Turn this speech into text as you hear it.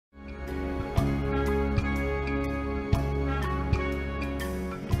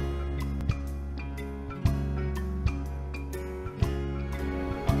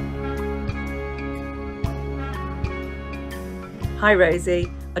Hi Rosie,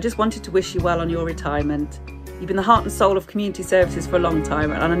 I just wanted to wish you well on your retirement. You've been the heart and soul of community services for a long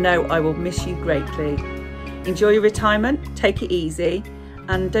time and I know I will miss you greatly. Enjoy your retirement, take it easy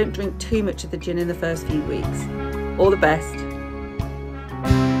and don't drink too much of the gin in the first few weeks. All the best.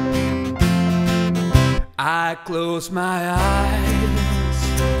 I close my eyes,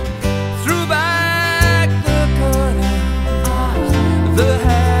 threw back the curtain, the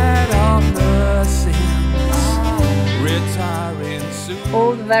head of the sins, retiring soon.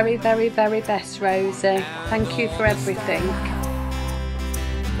 All the very, very, very best, Rosie. Thank you for everything.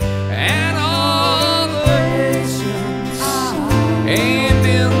 And all the nations aimed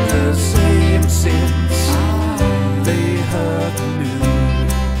in the same sins, they heard the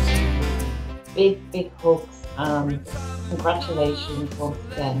news. Big hugs and congratulations once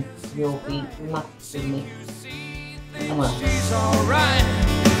again. You'll be massively missed. She's alright.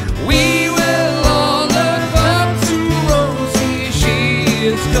 We will all look up to Rosie. She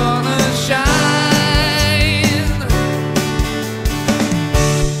is gonna shine.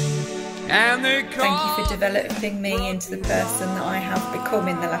 And they call. Thank you for developing me into the person that I have become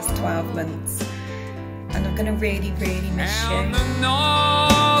in the last 12 months. And I'm going to really, really miss you. And the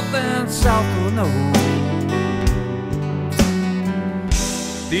North and South will know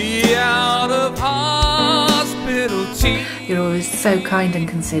the out of hospital tea. You're always so kind and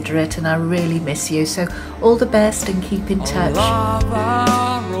considerate and I really miss you. So all the best and keep in touch. Love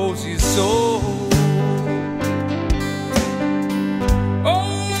our Rosie's soul.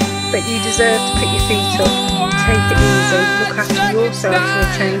 But you deserve to put your feet up, take it easy, look after yourself for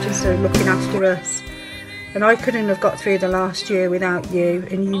a change instead of looking after us. And I couldn't have got through the last year without you,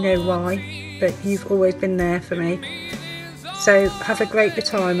 and you know why, but you've always been there for me. So have a great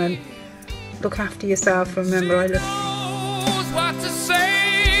retirement, look after yourself, and remember I love you. What to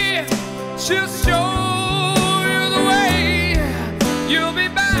say, she'll show you the way. You'll be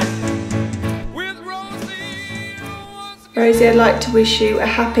back with Rosie. Rosie, I'd like to wish you a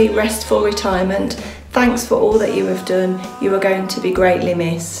happy, restful retirement. Thanks for all that you have done. You are going to be greatly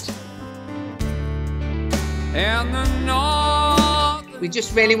missed. And the North. We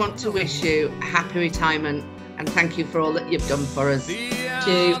just really want to wish you a happy retirement and thank you for all that you've done for us.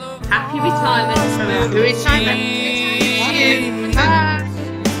 To happy retirement from Happy retirement. Bye.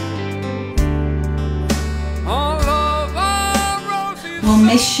 We'll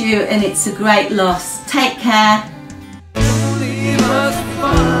miss you and it's a great loss. Take care.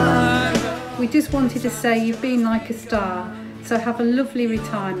 We just wanted to say you've been like a star, so have a lovely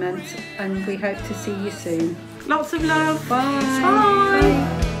retirement and we hope to see you soon. Lots of love. Bye. Bye.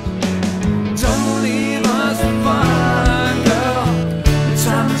 Don't leave us behind, girl. The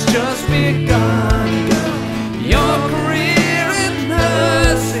time has just begun, girl. Your career in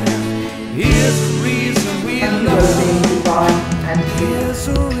nursing is the reason we love. Here's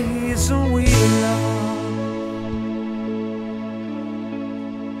the reason we love.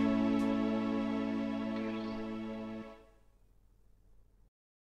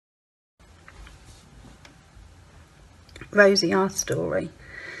 Rosie, our story.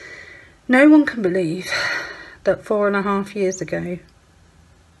 No one can believe that 4.5 years ago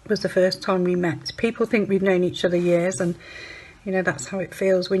was the first time we met. People think we've known each other years, and you know that's how it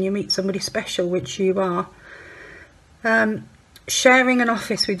feels when you meet somebody special, which you are. Sharing an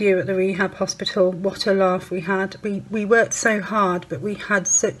office with you at the rehab hospital, what a laugh we had. We worked so hard, but we had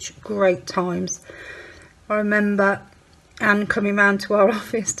such great times. I remember Anne coming round to our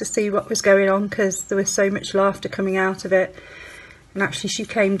office to see what was going on because there was so much laughter coming out of it, and actually she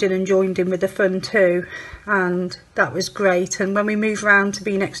came in and joined in with the fun too, and that was great. And when we moved round to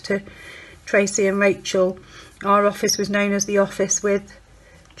be next to Tracy and Rachel, our office was known as the office with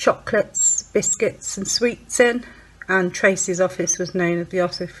chocolates, biscuits and sweets in, and Tracy's office was known as the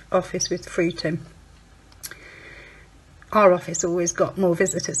office with fruit in. Our office always got more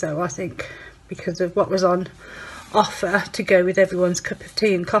visitors though, I think, because of what was on offer to go with everyone's cup of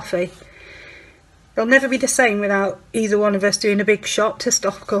tea and coffee. It'll never be the same without either one of us doing a big shop to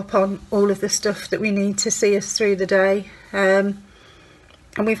stock up on all of the stuff that we need to see us through the day. And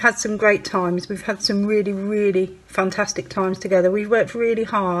we've had some great times. We've had some really, really fantastic times together. We've worked really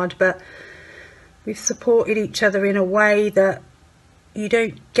hard, but we've supported each other in a way that you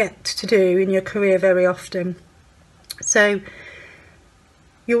don't get to do in your career very often. So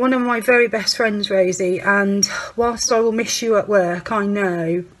you're one of my very best friends, Rosie, and whilst I will miss you at work, I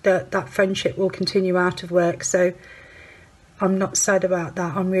know that that friendship will continue out of work, so I'm not sad about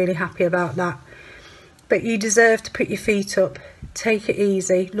that. I'm really happy about that. But you deserve to put your feet up, take it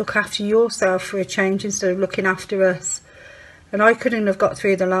easy, look after yourself for a change instead of looking after us. And I couldn't have got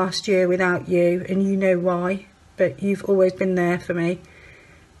through the last year without you, and you know why, but you've always been there for me.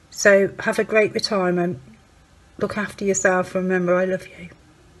 So have a great retirement. Look after yourself and remember I love you.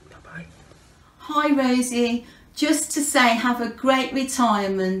 Bye-bye. Hi Rosie, just to say have a great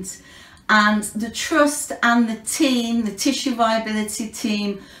retirement, and the trust and the team, the tissue viability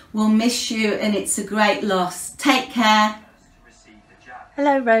team, will miss you, and it's a great loss. Take care.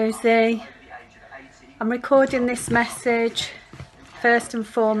 Hello Rosie, I'm recording this message first and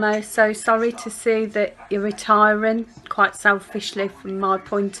foremost. So sorry to see that you're retiring, quite selfishly from my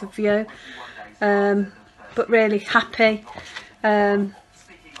point of view, but really happy. You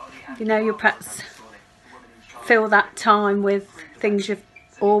know, you'll perhaps fill that time with things you've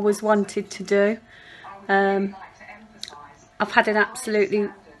always wanted to do. I've had an absolutely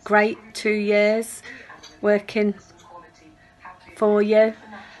great 2 years working for you.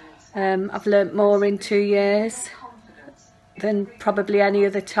 I've learnt more in 2 years than probably any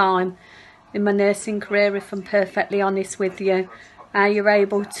other time in my nursing career, if I'm perfectly honest with you. How you're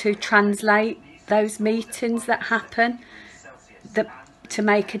able to translate those meetings that happen to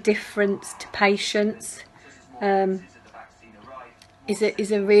make a difference to patients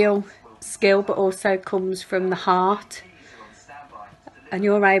is a real skill, but also comes from the heart, and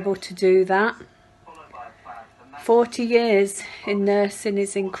you're able to do that. 40 years in nursing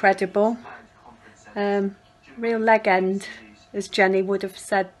is incredible. Real leg end, as Jenny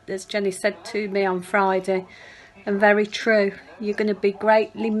said to me on Friday, and very true. You're going to be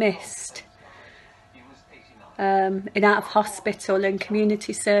greatly missed in out of hospital and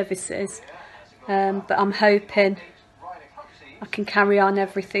community services, but I'm hoping I can carry on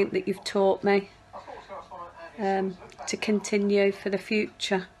everything that you've taught me to continue for the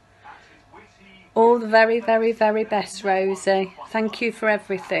future. All the very, very, very best, Rosie. Thank you for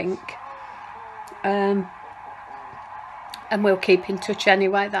everything. And we'll keep in touch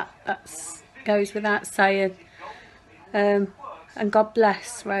anyway. That goes without saying. And God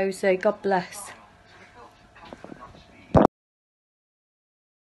bless, Rosie. God bless.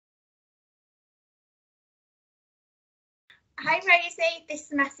 Hi Rosie, this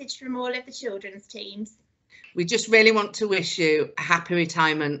is a message from all of the children's teams. We just really want to wish you a happy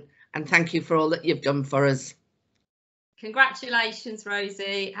retirement and thank you for all that you've done for us. Congratulations,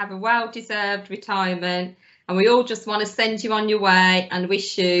 Rosie. Have a well-deserved retirement, and we all just want to send you on your way and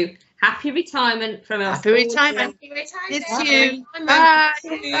wish you happy retirement from us. Happy retirement. Happy retirement. It's you. Bye.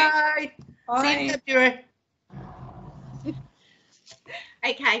 Bye. Bye. See you in February.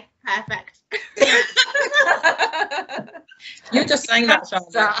 Okay, perfect. You're just saying that,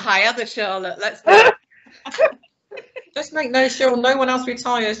 Charlotte. Hi, other Charlotte. Let's just make sure no one else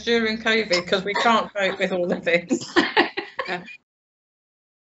retires during COVID, because we can't cope with all of this.